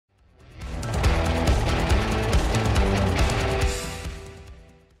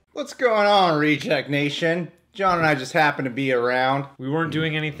What's going on, Reject Nation? John and I just happened to be around. We weren't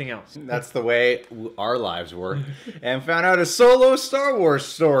doing anything else. That's the way our lives work. And found out a solo Star Wars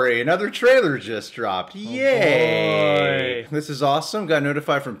story. Another trailer just dropped. Yay! Boy. This is awesome. Got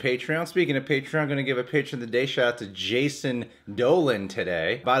notified from Patreon. Speaking of Patreon, I'm going to give a Patron of the Day shout out to Jason Dolan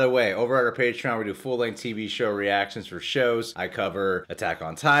today. By the way, over at our Patreon, we do full-length TV show reactions for shows. I cover Attack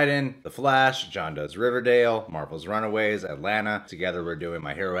on Titan, The Flash, John does Riverdale, Marvel's Runaways, Atlanta. Together we're doing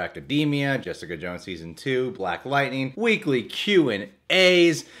My Hero Academia, Jessica Jones Season 2, Black Lightning, weekly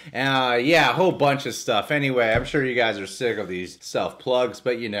Q&As, yeah, a whole bunch of stuff. Anyway, I'm sure you guys are sick of these self-plugs,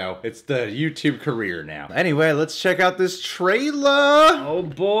 but you know, it's the YouTube career now. Anyway, let's check out this trailer. Oh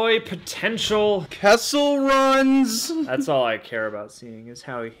boy, potential. Kessel runs. That's all I care about seeing is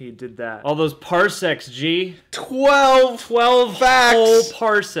how he did that. All those parsecs, G. 12 facts. Whole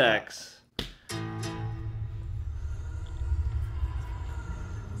parsecs.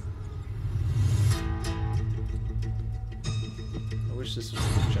 I wish this was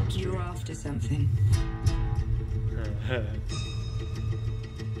Jump Street. You're after something.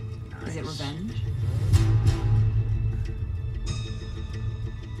 Is it revenge?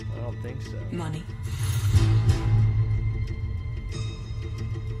 I don't think so. Money?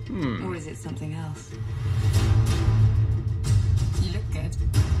 Or is it something else? You look good.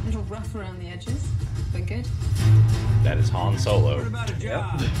 A little rough around the edges, but good. That is Han Solo. What about a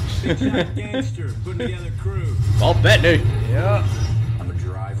job? Big shot gangster putting together crew. Paul Bettany. Yeah. I'm a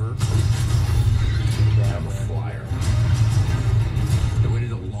driver. I'm a flyer. I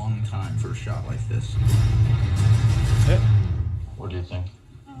waited a long time for a shot like this. What do you think?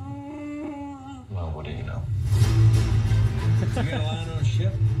 Well, what do you know? You got a line on a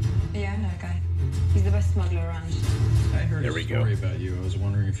ship? Yeah, I know a guy. He's the best smuggler around. I heard There a we go. story about you. I was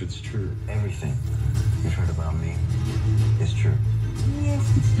wondering if it's true. Everything you've heard about me is true.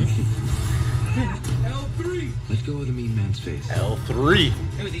 L3! Let's go with the mean man's face. L3.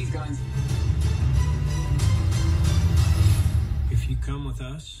 Who are these guys? If you come with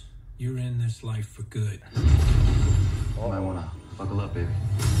us, you're in this life for good. You might wanna buckle up, baby.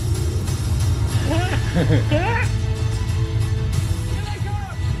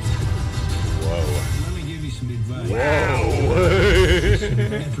 Whoa. Let me give you some advice. Whoa.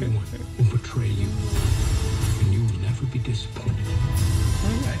 Everyone will betray you, and you will never be disappointed.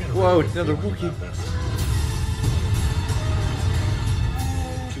 Whoa, another Wookiee.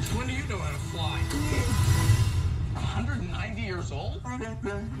 Since when do you know how to fly? 190 years old?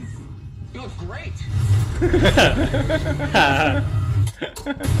 You look great.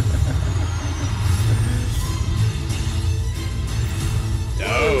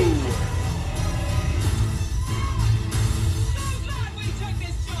 No.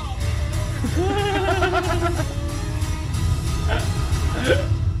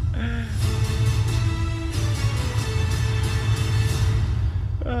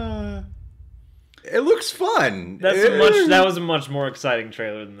 It looks fun. That was a much more exciting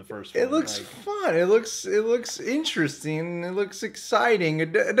trailer than the first one. It looks fun. It looks interesting. It looks exciting.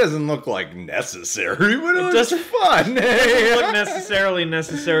 It doesn't look like necessary, but it looks fun. It doesn't look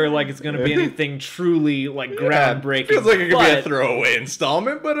necessary like it's going to be anything truly like groundbreaking. Feels like it could be a throwaway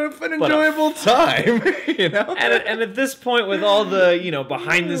installment, but an enjoyable time. You know. And at this point, with all the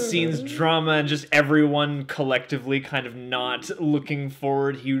behind the scenes drama and just everyone collectively kind of not looking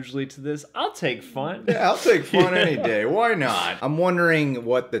forward hugely to this, I'll take fun. Yeah, I'll take fun any day. Why not? I'm wondering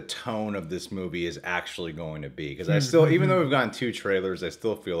what the tone of this movie is actually going to be. Because I still, even though we've gotten 2 trailers, I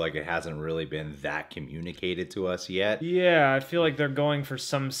still feel like it hasn't really been that communicated to us yet. Yeah, I feel like they're going for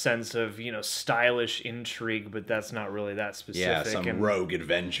some sense of, stylish intrigue, but that's not really that specific. Yeah, some rogue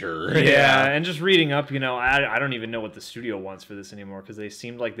adventure. Yeah, and just reading up, I don't even know what the studio wants for this anymore, because they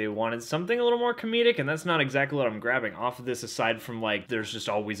seemed like they wanted something a little more comedic, and that's not exactly what I'm grabbing off of this, aside from, like, there's just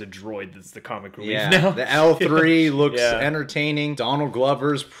always a droid that's the comic relief now. The L3 looks entertaining. Donald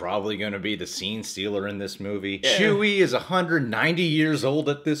Glover's probably going to be the scene stealer in this movie. Yeah. Chewie is 190 years old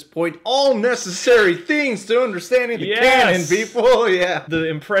at this point. All necessary things to understanding the canon, people. Yeah. The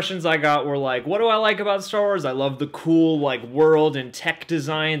impressions I got were like, what do I like about Star Wars? I love the cool, like, world and tech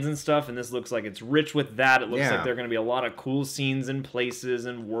designs and stuff, and this looks like it's rich with that. It looks like there are going to be a lot of cool scenes and places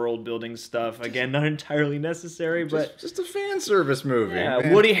and world building stuff. Again, not entirely necessary, but just a fan service movie.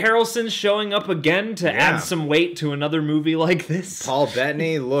 Yeah, Woody Harrelson's showing up again to add some weight to another movie like this. Paul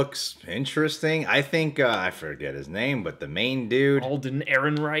Bettany looks interesting. I think, I forget his name, but the main dude. Alden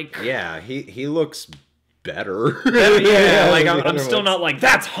Ehrenreich. Yeah, he looks better. Yeah, like I'm still not like,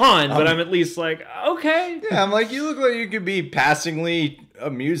 that's Han, but I'm at least like, okay. Yeah, I'm like, you look like you could be passingly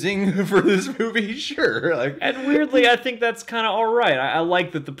amusing for this movie, sure. Like, and weirdly, I think that's kind of all right. I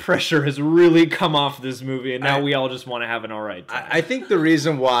like that the pressure has really come off this movie, and now we all just want to have an all right time. I think the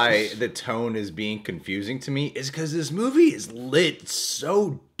reason why the tone is being confusing to me is because this movie is lit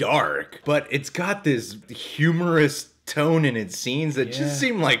so dark, but it's got this humorous tone in its scenes that just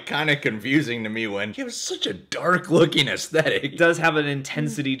seem like kind of confusing to me when it was such a dark looking aesthetic. It does have an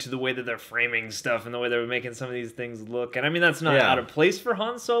intensity to the way that they're framing stuff and the way they're making some of these things look. And I mean, that's not out of place for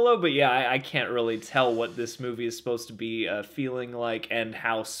Han Solo, but yeah, I can't really tell what this movie is supposed to be feeling like and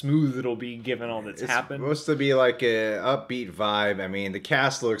how smooth it'll be given all that's happened. It's supposed to be like a upbeat vibe. I mean, the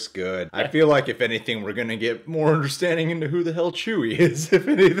cast looks good. I feel like if anything, we're gonna get more understanding into who the hell Chewie is, if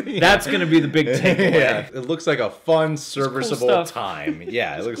anything. That's gonna be the big takeaway. Yeah, it looks like a fun, serviceable cool time.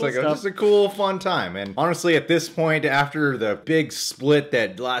 Yeah, it looks cool like stuff. just a cool, fun time. And honestly, at this point, after the big split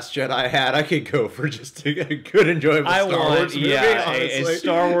that Last Jedi had, I could go for just a good, enjoyable Star Wars movie. A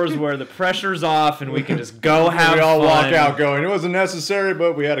Star Wars where the pressure's off and we can just go have we all fun. walk out going, it wasn't necessary,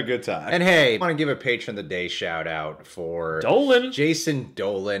 but we had a good time. And hey, I want to give a Patron of the Day shout out for Dolan. Jason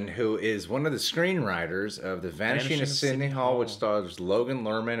Dolan, who is one of the screenwriters of The Vanishing of Sydney Hall, which stars Logan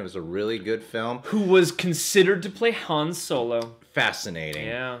Lerman. It was a really good film. Who was considered to play Han Solo. Fascinating.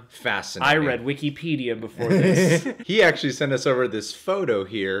 Yeah. Fascinating. I read Wikipedia before this. He actually sent us over this photo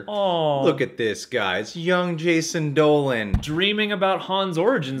here. Oh. Look at this, guys. Young Jason Dolan. Dreaming about Han's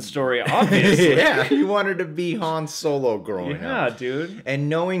origin story, obviously. Yeah, he wanted to be Han Solo growing up. Yeah, dude. And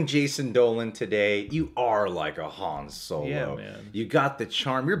knowing Jason Dolan today, you are like a Han Solo. Yeah, man. You got the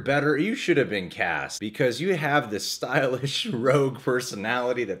charm. You're better. You should have been cast because you have the stylish rogue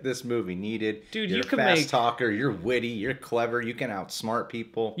personality that this movie needed. Dude, you're you a can fast make talker. You're witty. You're clever. You can outsmart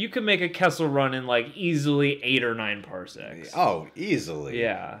people. You could make a Kessel Run in like easily 8 or 9 parsecs. Oh, easily.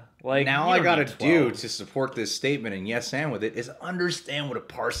 Yeah. Like, now you all I don't gotta need do 12. to support this statement and yes and with it is understand what a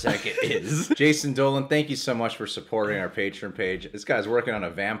parsec is. Jason Dolan, thank you so much for supporting our Patreon page. This guy's working on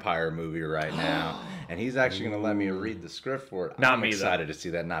a vampire movie right now, and he's actually gonna let me read the script for it. Not I'm me, excited to see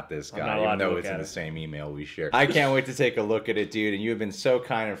that, not this not guy, allowed even to though look it's in at the it. same email we share. I can't wait to take a look at it, dude, and you have been so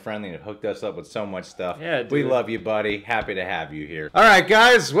kind and friendly and hooked us up with so much stuff. Yeah, we dude. love you, buddy. Happy to have you here. All right,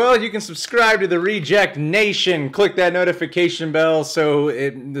 guys. Well, you can subscribe to the Reject Nation. Click that notification bell so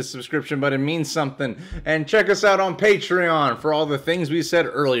the subscription button means something. And check us out on Patreon for all the things we said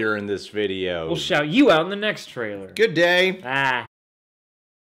earlier in this video. We'll shout you out in the next trailer. Good day. Ah.